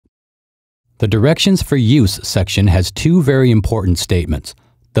The Directions for Use section has two very important statements.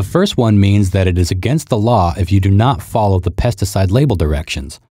 The first one means that it is against the law if you do not follow the pesticide label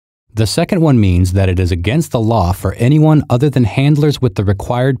directions. The second one means that it is against the law for anyone other than handlers with the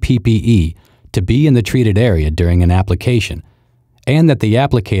required PPE to be in the treated area during an application, and that the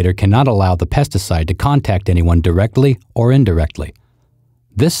applicator cannot allow the pesticide to contact anyone directly or indirectly.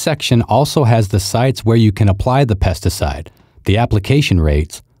 This section also has the sites where you can apply the pesticide, the application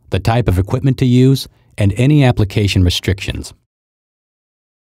rates, the type of equipment to use, and any application restrictions.